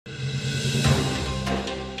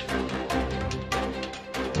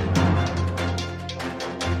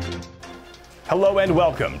Hello and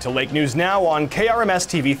welcome to Lake News Now on KRMS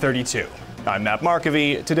TV 32. I'm Matt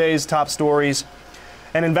Markovy. Today's top stories.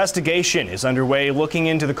 An investigation is underway looking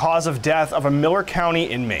into the cause of death of a Miller County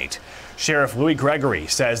inmate. Sheriff Louis Gregory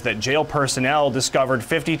says that jail personnel discovered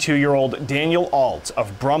 52-year-old Daniel Alt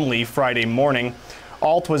of Brumley Friday morning.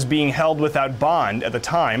 Alt was being held without bond at the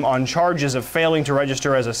time on charges of failing to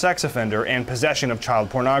register as a sex offender and possession of child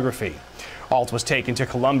pornography. Alt was taken to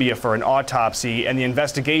Columbia for an autopsy, and the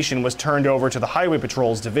investigation was turned over to the Highway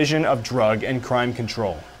Patrol's Division of Drug and Crime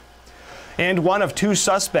Control. And one of two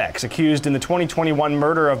suspects accused in the 2021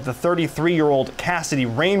 murder of the 33-year-old Cassidy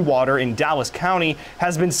Rainwater in Dallas County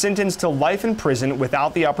has been sentenced to life in prison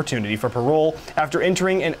without the opportunity for parole after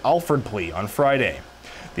entering an Alford plea on Friday.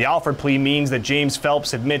 The Alford plea means that James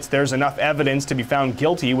Phelps admits there's enough evidence to be found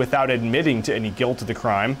guilty without admitting to any guilt of the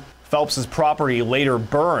crime. Phelps's property later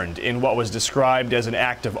burned in what was described as an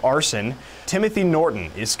act of arson. Timothy Norton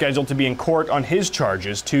is scheduled to be in court on his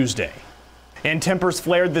charges Tuesday. And tempers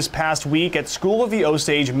flared this past week at School of the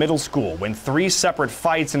Osage Middle School when 3 separate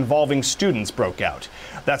fights involving students broke out.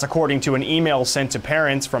 That's according to an email sent to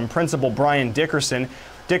parents from Principal Brian Dickerson.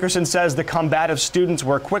 Dickerson says the combative students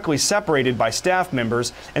were quickly separated by staff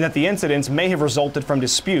members and that the incidents may have resulted from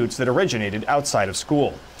disputes that originated outside of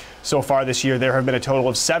school. So far this year, there have been a total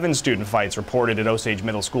of 7 student fights reported at Osage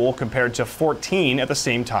Middle School compared to 14 at the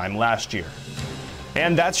same time last year.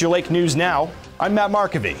 And that's your Lake News Now. I'm Matt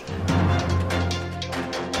Markovy.